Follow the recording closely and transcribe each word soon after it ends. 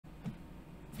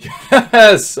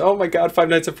Yes! Oh my god, Five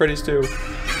Nights at Freddy's 2.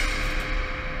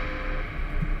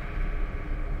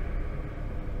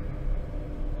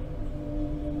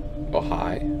 Oh,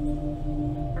 hi.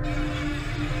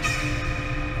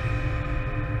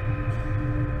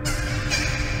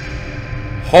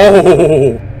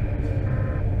 Oh!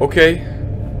 Okay.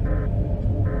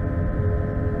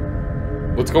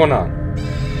 What's going on?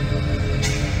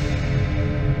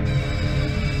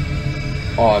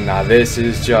 Oh, nah, this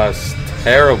is just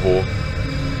terrible.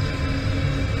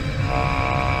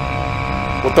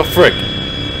 What the frick?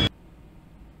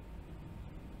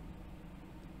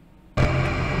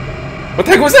 What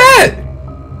the heck was that?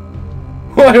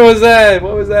 What was that?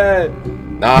 What was that?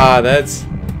 Nah, that's...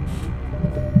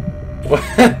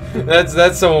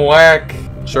 that's some whack.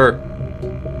 Sure.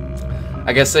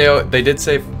 I guess they did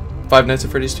say Five Nights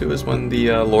at Freddy's 2 is when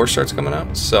the lore starts coming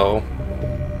out, so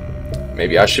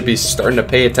maybe I should be starting to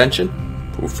pay attention.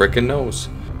 Who frickin' knows?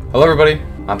 Hello everybody,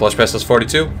 I'm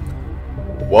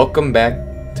PlushPastos42. Welcome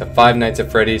back to Five Nights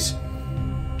at Freddy's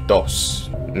 2.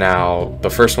 Now, the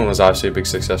first one was obviously a big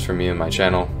success for me and my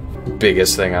channel.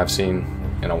 Biggest thing I've seen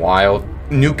in a while.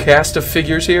 New cast of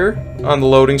figures here on the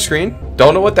loading screen.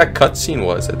 Don't know what that cutscene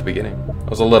was at the beginning. That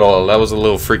was a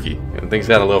little freaky. Things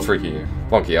got a little freaky here.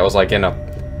 Funky. I was like in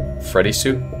a Freddy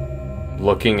suit,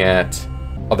 looking at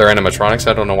other animatronics.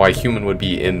 I don't know why human would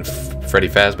be in Freddy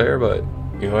Fazbear, but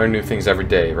you learn new things every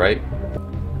day, right?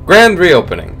 Grand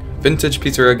reopening. Vintage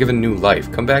pizzeria given new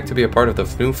life. Come back to be a part of the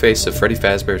new face of Freddy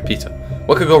Fazbear's Pizza.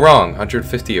 What could go wrong?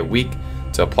 150 a week.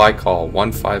 To apply, call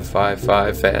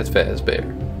 1555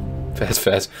 Fazbear.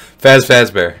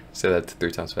 Fazbear. Say that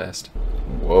 3 times fast.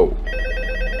 Whoa.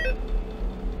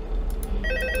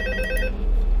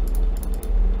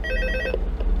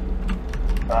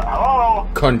 Hello?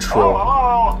 Control.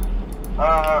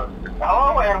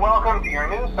 Hello and welcome to your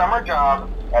new summer job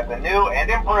at the new and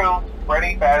improved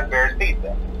Freddy Fazbear's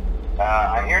Pizza.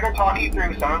 I'm here to talk you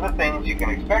through some of the things you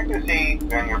can expect to see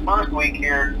during your first week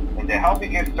here and to help you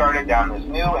get started down this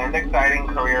new and exciting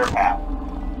career path.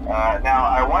 Now,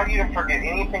 I want you to forget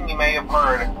anything you may have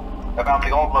heard about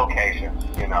the old location,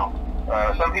 you know.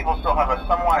 Some people still have a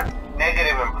somewhat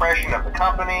negative impression of the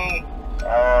company.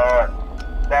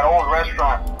 That old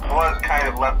restaurant was kind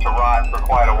of left to rot for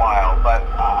quite a while, but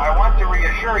I want to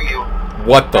reassure you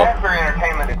Fazbear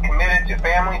Entertainment is committed to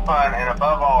family fun and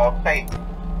above all, safety.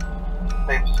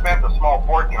 They've spent a small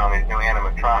fortune on these new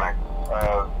animatronics.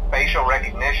 Facial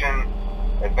recognition,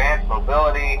 advanced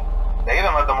mobility. They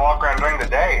even let them walk around during the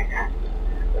day.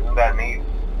 Isn't that neat?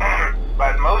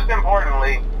 But most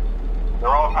importantly, they're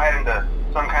all tied into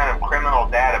some kind of criminal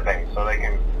database so they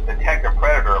can detect a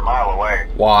predator a mile away.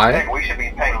 Why? I think we should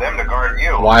be paying them to guard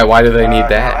you. Why do they need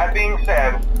that? That being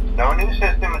said, no new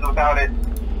system is without its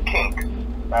kinks.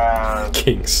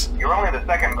 Kinks. You're only the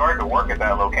second guard to work at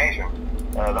that location.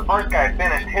 The first guy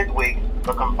finished his week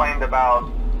but complained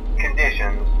about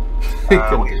conditions.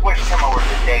 We switched him over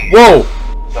to days. Whoa!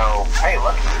 So, hey,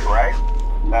 lucky you, right?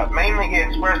 Mainly he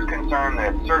expressed concern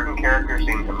that certain characters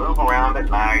seemed to move around at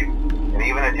night and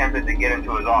even attempted to get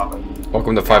into his office.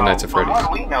 Welcome to Five Nights at Freddy's. From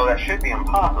what we know, that should be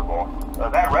impossible.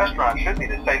 That restaurant should be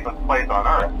the safest place on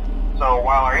Earth. So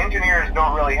while our engineers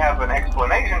don't really have an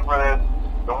explanation for this,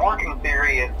 the working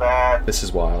theory is that this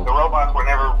is wild. The robots were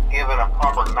never given a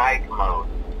proper night mode.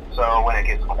 So when it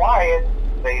gets quiet,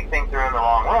 they think they're in the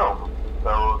wrong room.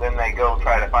 So then they go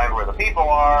try to find where the people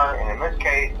are, and in this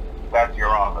case, that's your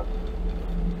office.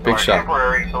 Big So our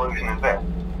temporary solution is this.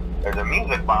 There's a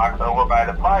music box over by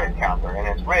the prize counter, and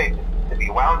it's rigged to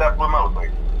be wound up remotely.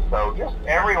 So just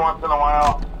every once in a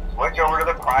while, switch over to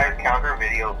the prize counter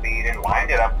video feed and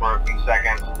wind it up for a few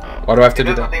seconds. Why do I have to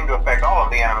do that? It doesn't seem to affect all of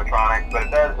the animatronics, but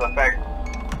it does affect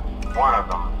one of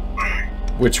them.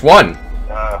 Which one?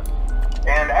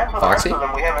 And as for the rest Foxy? of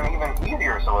them, we have an even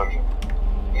easier solution.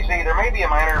 You see, there may be a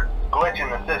minor glitch in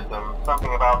the system,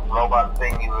 something about the robot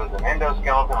seeing you as an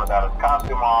endoskeleton without his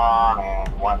costume on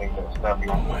and wanting to stuff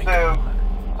you in the suit.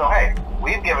 So hey,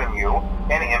 we've given you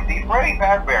an empty Freddy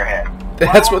Fazbear head.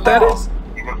 That's what that is?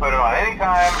 You can put it on any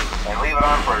time and leave it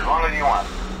on for as long as you want.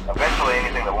 Eventually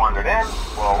anything that wandered in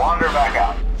will wander back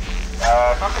out.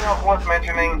 Something else worth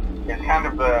mentioning is kind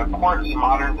of the quirky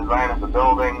modern design of the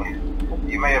building.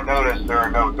 You may have noticed there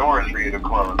are no doors for you to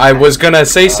close. I was gonna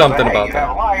say something about you that.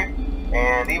 have lights,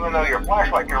 and even though your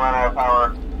flashlight can run out of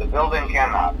power, the building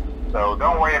cannot. So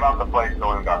don't worry about the place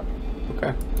going dark.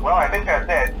 Okay. Well, I think that's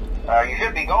it. You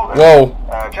should be golden. Whoa.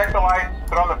 Check the lights,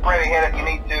 put on the Freddy head if you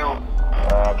need to.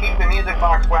 Keep the music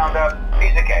box wound up.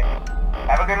 Piece of cake.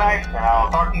 Have a good night, and I'll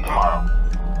talk to you tomorrow.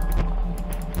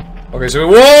 Okay, so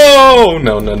whoa!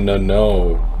 No.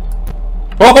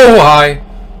 Oh, hi.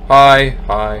 Hi.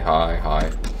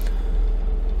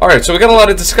 Alright, so we got a lot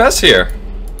to discuss here.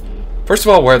 First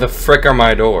of all, where the frick are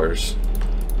my doors?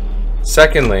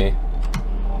 Secondly,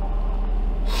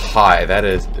 hi, that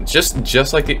is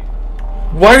just like the...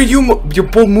 Why are you're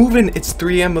both moving? It's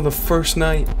 3 AM of the first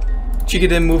night. Chica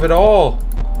didn't move at all.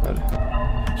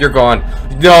 You're gone.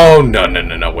 No,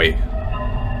 wait.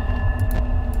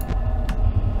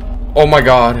 Oh my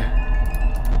god.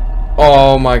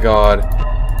 Oh my god.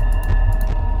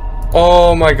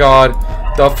 Oh my god.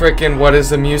 The frickin' what does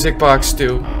the music box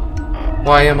do?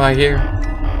 Why am I here?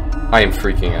 I am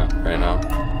freaking out right now.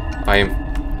 I am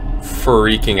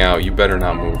freaking out. You better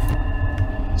not move.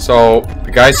 So,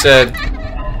 the guy said...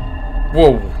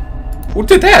 Whoa. Who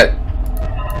did that?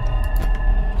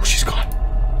 Oh, she's gone.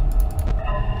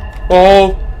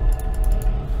 Oh.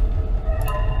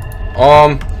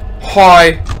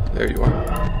 Hi. There you are.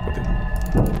 Okay.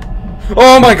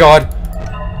 Oh my god.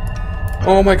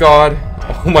 Oh my god.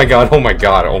 Oh my god. Oh my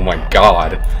god. Oh my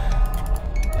god.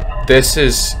 This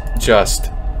is just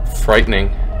frightening.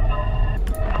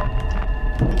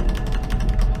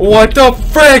 What the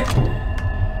frick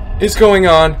is going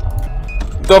on?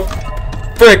 The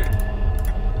frick.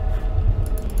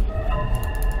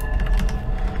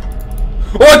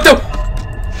 What the?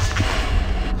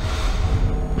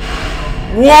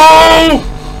 Whoa!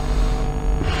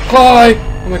 Hi!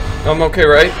 I'm okay,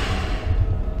 right?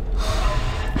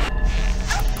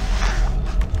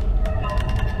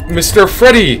 Mr.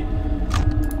 Freddy!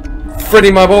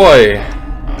 Freddy, my boy!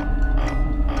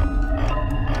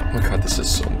 Oh my god, this is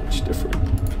so much different.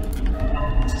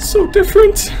 This is so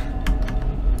different!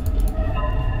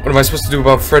 What am I supposed to do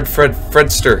about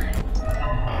Fredster?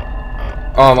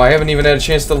 I haven't even had a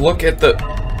chance to look at the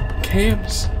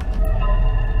cams.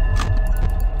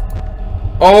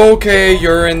 Okay,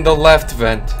 you're in the left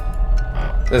vent.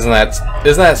 Isn't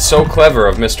that so clever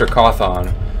of Mr.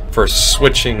 Cawthon for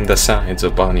switching the sides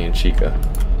of Bonnie and Chica?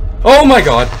 Oh my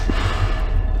god!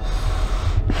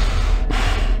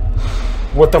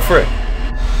 What the frick?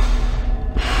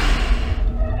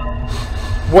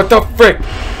 What the frick?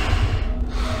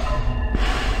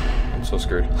 I'm so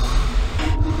screwed.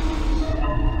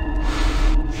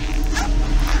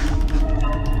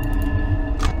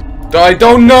 I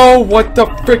don't know what the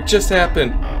frick just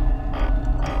happened.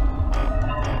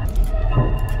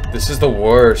 This is the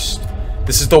worst.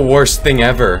 This is the worst thing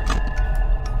ever.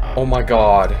 Oh my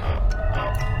god.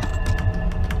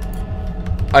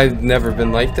 I've never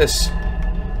been like this.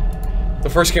 The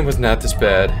first game was not this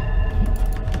bad.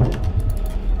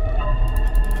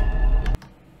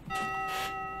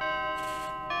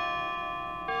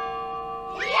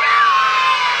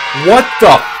 What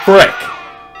the frick?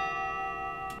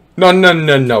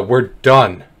 No, we're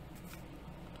done.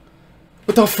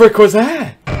 What the frick was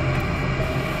that?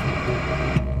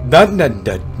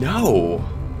 No.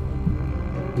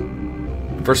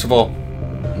 First of all,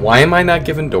 why am I not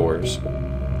given doors?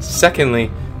 Secondly,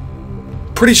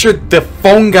 pretty sure the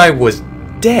phone guy was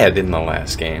dead in the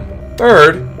last game.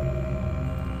 Third,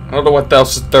 I don't know what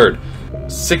else is third.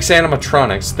 6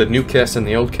 animatronics, the new cast and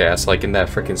the old cast, like in that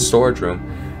frickin' storage room.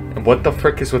 And what the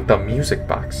frick is with the music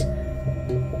box?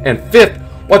 And fifth,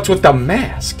 what's with the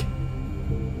mask?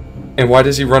 And why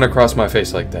does he run across my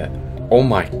face like that? Oh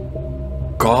my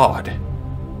god.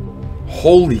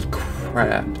 Holy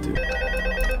crap, dude.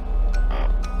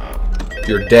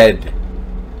 You're dead.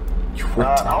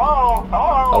 Hello?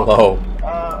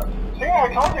 See,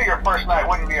 I told you your first night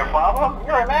wouldn't be a problem.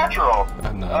 You're a natural.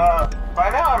 I'm not. By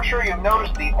now, I'm sure you've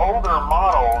noticed the older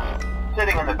models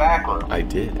sitting in the back room. I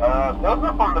did. Those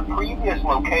are from the previous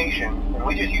location, and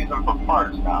we just use them for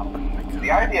parts now. Oh my god.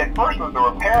 The idea at first was to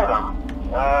repair them.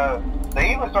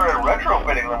 They even started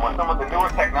retrofitting them with some of the newer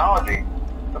technology.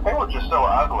 But they were just so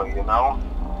ugly, you know?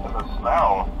 And the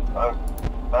smell.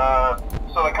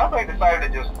 So the company decided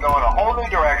to just go in a whole new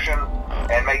direction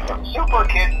and make them super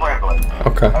kid-friendly.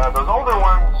 Okay. Those older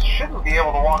ones shouldn't be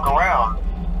able to walk around.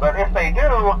 But if they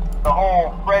do, the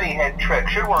whole Freddy head trick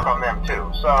should work on them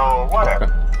too, so whatever.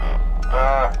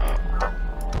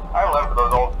 I loved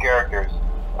those old characters.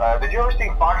 Did you ever see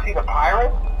Foxy the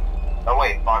Pirate? Oh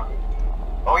wait, Foxy.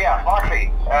 Oh yeah,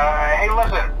 Foxy. Hey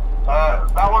listen,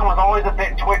 that one was always a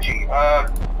bit twitchy.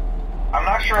 I'm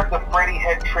not sure if the Freddy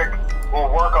head trick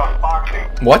will work on Foxy.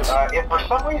 What? If for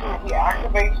some reason he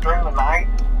activates during the night,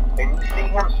 and you see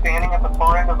him standing at the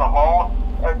far end of the hall,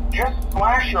 just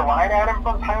flash your light at him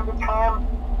from time to time.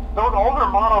 Those older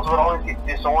models would always get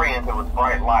disoriented with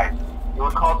bright light. It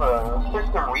would cause a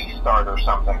system restart or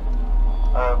something.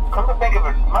 Come to think of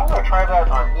it, you might want to try that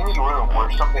on any room where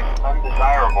something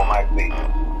undesirable might be.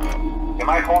 It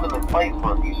might hold him in place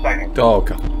for a few seconds. Oh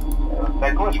god.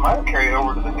 that glitch might have carried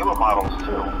over to the newer models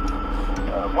too.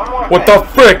 One more What thing. the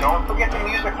frick? Don't forget the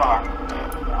music box.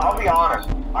 I'll be honest,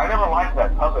 I never liked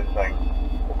that puppet thing.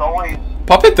 It's always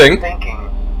Puppet thing? thinking,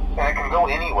 and it can go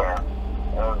anywhere.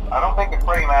 I don't think the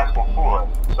Freddy mask will fool it,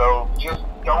 so just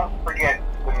don't forget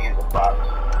the music box.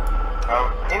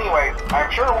 Anyway, I'm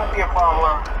sure it won't be a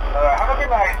problem. Have a good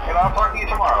night, and I'll talk to you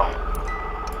tomorrow.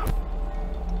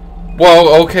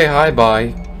 Well, okay, hi,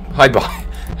 bye. Hi, bye.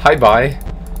 Hi, bye.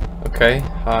 Okay,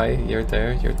 hi, you're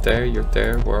there, you're there, you're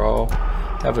there. We're all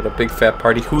having a big fat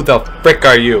party. Who the frick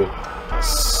are you?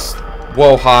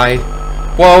 Whoa, hi.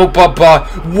 Whoa, bye-bye.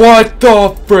 What the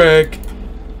frick?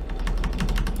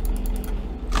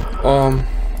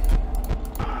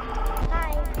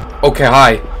 Okay,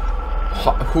 hi.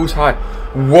 Who's hi?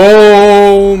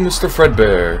 Whoa, Mr.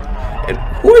 Fredbear. And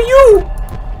who are you?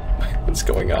 What's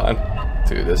going on?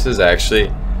 Dude, this is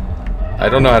actually... I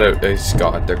don't know how to... It's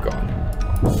gone. They're gone.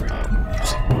 Oh, frick.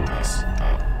 Nice.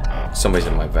 Somebody's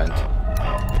in my vent.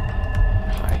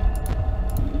 Hi.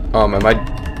 Am I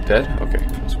dead? Okay.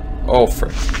 Oh,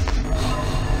 frick.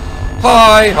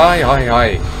 Hi, hi, hi,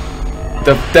 hi.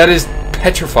 That is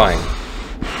petrifying.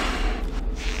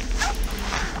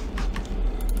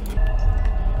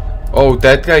 Oh,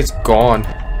 that guy's gone.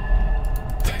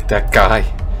 That guy.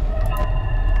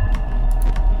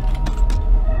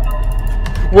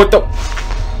 What the?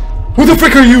 Who the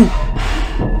frick are you?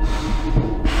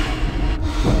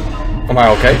 Am I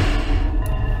okay?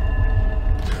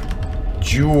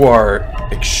 You are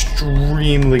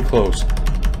extremely close.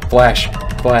 Flash,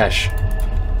 flash.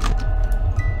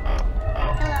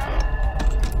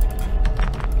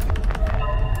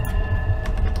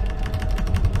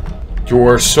 You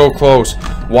are so close.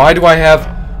 Why do I have...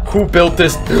 Who built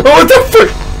this? Oh, what the frick?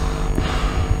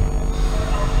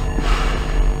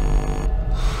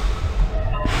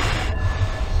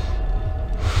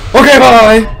 Okay,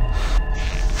 bye!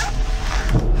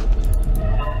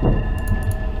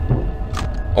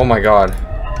 Oh my god.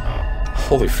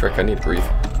 Holy frick, I need to breathe.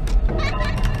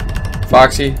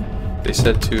 Foxy, they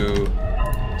said to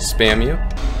spam you.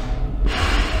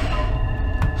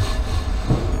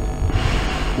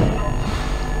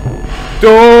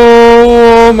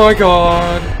 Oh my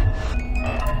god.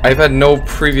 I've had no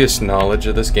previous knowledge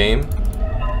of this game.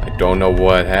 I don't know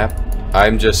what happened.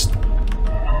 I'm just...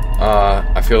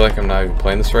 I feel like I'm not even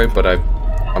playing this right, but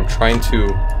I'm trying to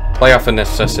play off a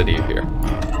necessity here.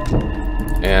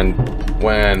 And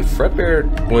when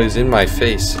Fredbear was in my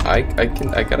face, I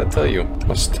gotta tell you,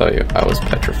 must tell you, I was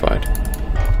petrified.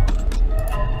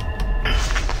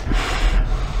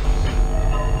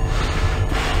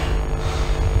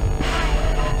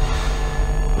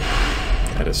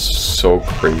 That is so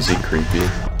crazy creepy.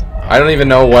 I don't even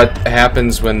know what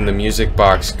happens when the music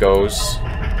box goes.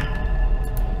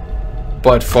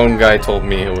 But phone guy told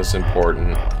me it was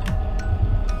important.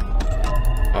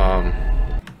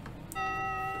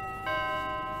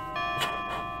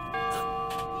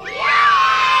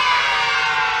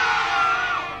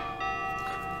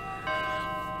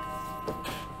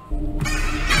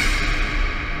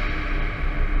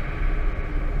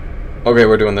 Okay,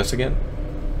 we're doing this again.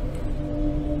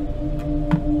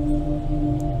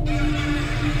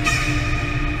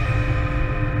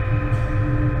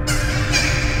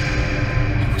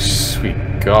 Sweet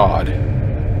God.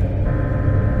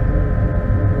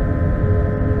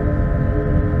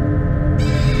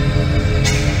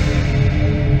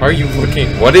 Are you looking?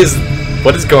 What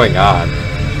is going on?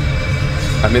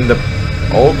 I'm in the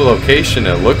old location,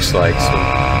 it looks like,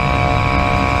 so...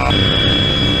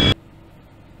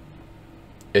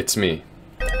 It's me.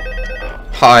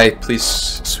 Hi, please,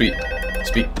 speak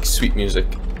sweet music.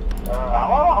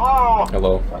 Hello?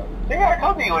 Hello. See, I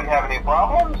told you you wouldn't have any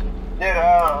problems. Did,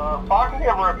 Foxy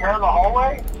ever appear in the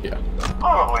hallway? Yeah.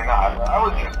 Probably not. I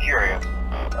was just curious.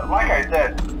 Like I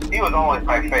said, he was always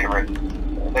my favorite.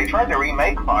 They tried to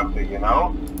remake Foxy, you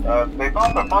know? They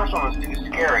thought the first one was too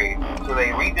scary, so they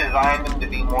redesigned him to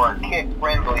be more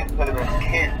kid-friendly instead of this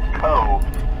Kids Cove.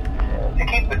 To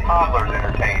keep the toddlers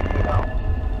entertained, you know?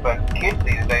 But kids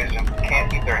these days just can't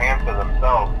keep their hands to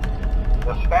themselves.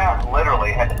 The staff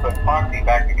literally had to put Foxy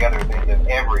back together at the end of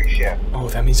every shift. Oh,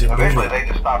 that means it Eventually they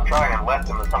just stopped trying and left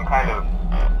him as some kind of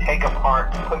take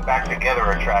apart, put back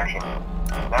together attraction.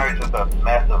 Now he's just a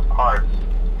mess of parts.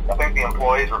 I think the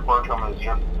employees refer to him as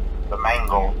just the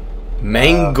Mangle.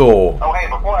 Mango. Oh hey,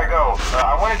 before I go,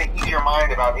 I wanted to ease your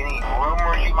mind about any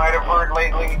rumors you might have heard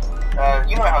lately.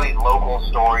 You know how these local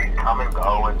stories come and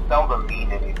go and seldom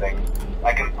mean anything.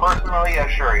 I can personally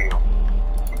assure you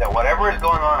that whatever is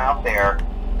going on out there,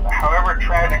 however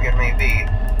tragic it may be,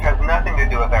 has nothing to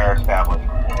do with our establishment.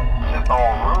 It's just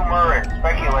all rumor and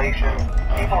speculation,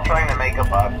 people trying to make a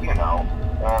buck, you know.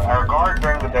 Our guard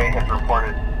during the day has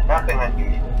reported nothing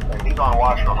unusual, and he's on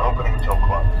watch from opening till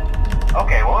close.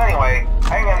 Okay, well anyway,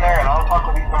 hang in there and I'll talk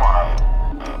with you tomorrow.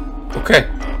 Okay.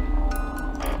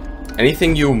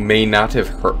 Anything you may not have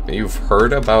you've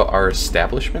heard about our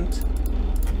establishment?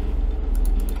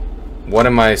 What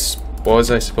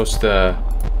was I supposed to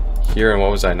hear and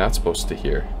what was I not supposed to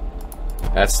hear?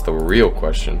 That's the real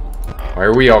question. Why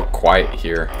are we all quiet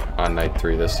here on night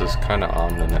 3? This is kind of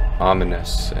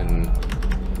ominous, and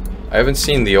I haven't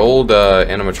seen the old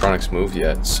animatronics move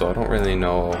yet, so I don't really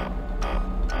know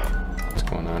what's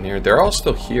going on here. They're all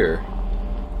still here.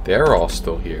 They're all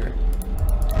still here.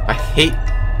 I hate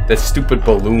that stupid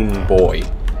balloon boy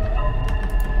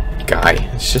guy.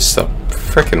 It's just the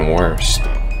freaking worst.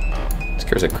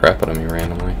 Scares the crap out of me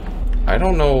randomly. I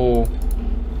don't know.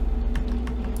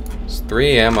 It's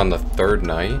 3 AM on the 3rd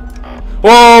night.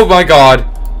 Oh my god!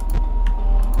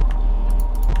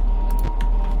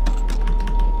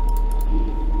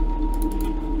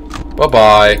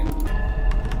 Bye-bye.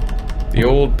 The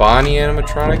old Bonnie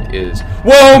animatronic is...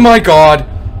 Whoa my god!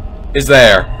 Is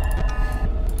there.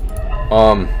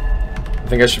 I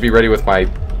think I should be ready with my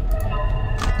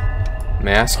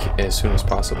mask as soon as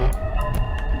possible.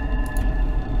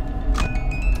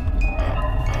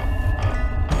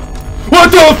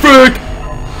 What the frick?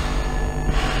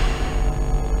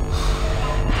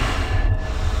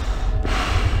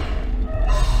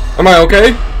 Am I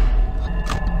okay?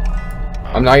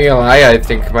 I'm not gonna lie, I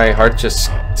think my heart just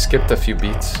skipped a few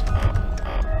beats.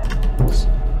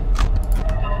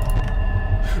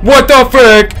 What the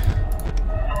frick?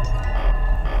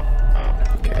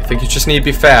 Okay, I think you just need to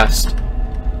be fast.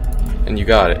 And you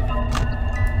got it.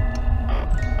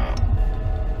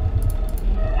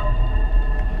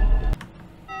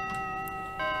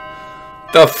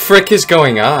 The frick is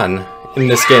going on in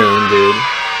this game, dude?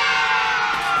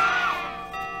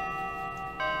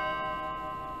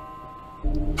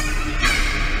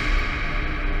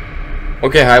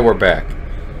 Okay, hi, we're back.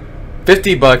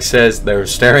 50 bucks says they're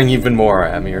staring even more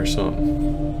at me or something.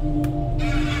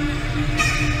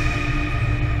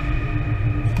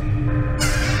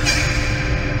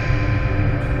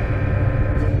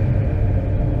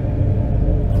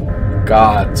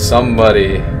 God,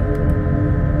 somebody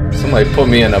put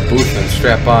me in a booth and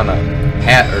strap on a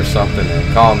hat or something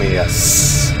and call me a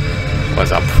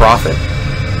prophet.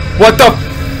 What the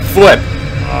flip?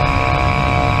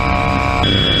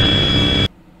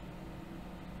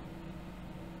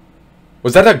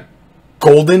 Was that a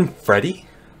golden Freddy?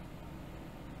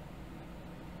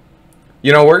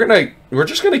 You know, we're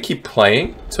just gonna keep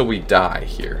playing till we die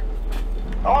here.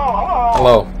 Hello.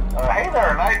 Hello. Hey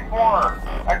there, night 4.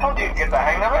 I told you to get the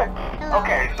hang of it.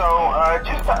 Okay, so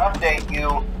just to update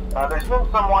you, there's been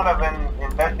somewhat of an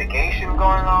investigation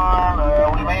going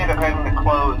on. We may end up having to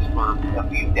close for a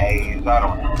few days. I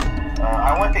don't know.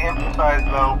 I want to emphasize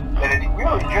though that it's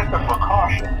really just a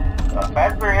precaution.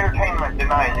 Fazbear Entertainment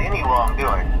denies any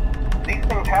wrongdoing. These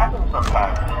things happen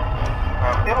sometimes.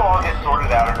 It'll all get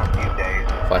sorted out in a few days.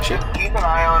 Flash it. Just keep an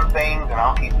eye on things and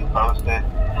I'll keep you posted.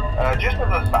 Just as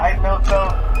a side note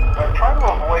though, try to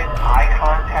avoid eye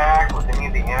contact with any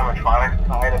of the animatronics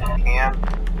side if you can.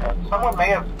 Someone may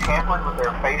have tampered with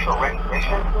their facial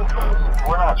recognition systems,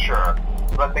 we're not sure.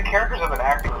 But the characters have been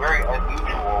acting very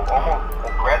unusual, almost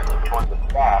aggressive towards the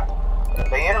staff.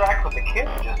 They interact with the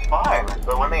kids just fine,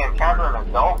 but when they encounter an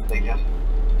adult, they just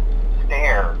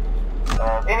stare.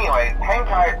 Anyway, hang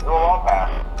tight, it'll all pass.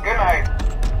 Good night.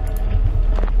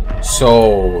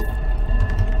 So,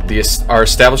 our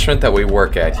establishment that we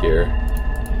work at here,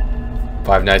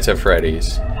 Five Nights at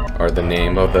Freddy's, or the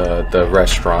name of the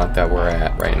restaurant that we're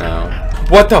at right now.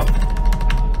 What the?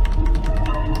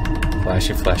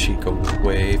 Flashy, flashy, go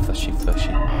away. Flashy,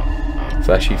 flashy,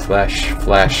 flashy, flash,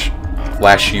 flash,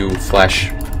 flash you,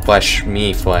 flash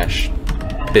me, flash.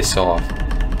 Piss off,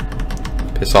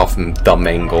 dumb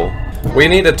angle. We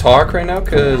need to talk right now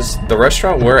because the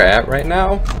restaurant we're at right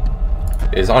now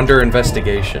is under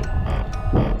investigation.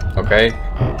 Okay?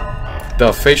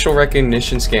 The facial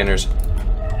recognition scanners.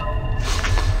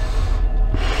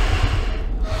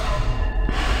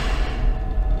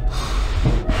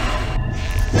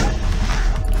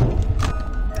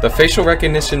 The facial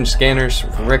recognition scanners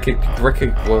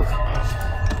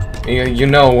you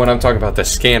know what I'm talking about. The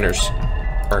scanners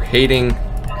are hating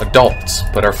adults,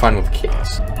 but are fine with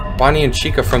kids. Bonnie and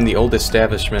Chica from the old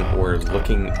establishment were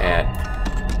looking at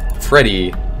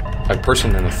Freddy, a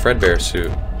person in a Fredbear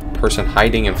suit. Person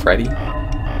hiding in Freddy?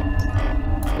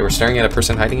 They were staring at a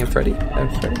person hiding in Freddy?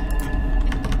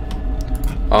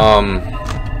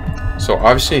 So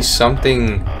obviously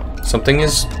something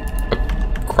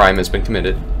a crime has been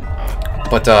committed.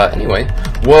 But anyway,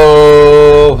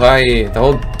 whoa, hi, the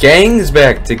whole gang's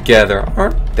back together,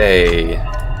 aren't they?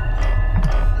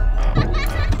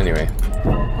 Anyway,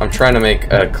 I'm trying to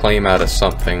make a claim out of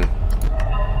something,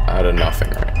 out of nothing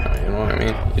right now. You know what I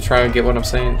mean? You trying to get what I'm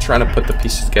saying? Trying to put the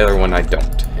pieces together when I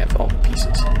don't have all the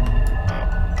pieces.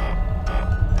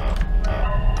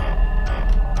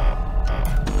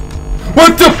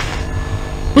 What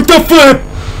the flip?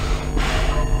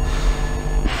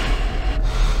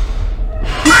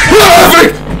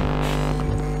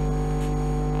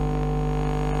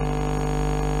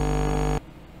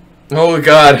 Oh my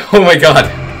god, oh my god.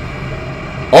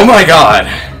 Oh my god.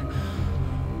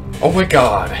 Oh my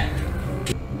god.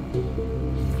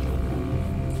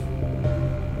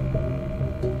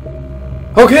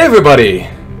 Okay, everybody.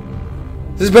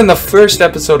 This has been the first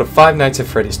episode of Five Nights at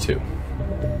Freddy's 2.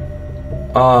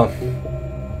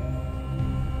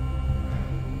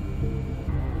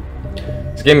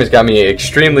 This game has got me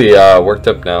extremely worked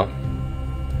up now.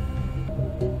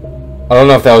 I don't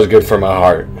know if that was good for my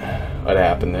heart. What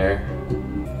happened there?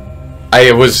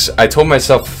 I told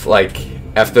myself, like,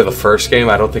 after the first game,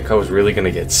 I don't think I was really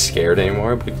gonna get scared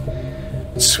anymore, but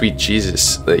sweet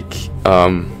Jesus, like,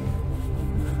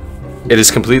 it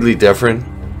is completely different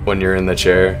when you're in the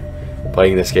chair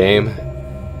playing this game,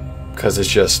 because it's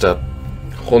just a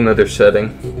whole nother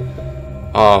setting.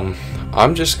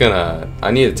 I'm just gonna,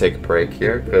 I need to take a break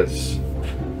here, because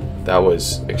that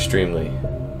was extremely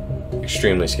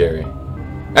scary.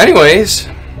 Anyways,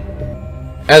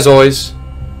 as always,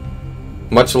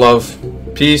 much love,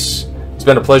 peace. It's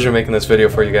been a pleasure making this video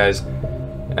for you guys,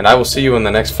 and I will see you in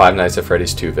the next Five Nights at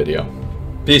Freddy's 2 video.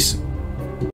 Peace.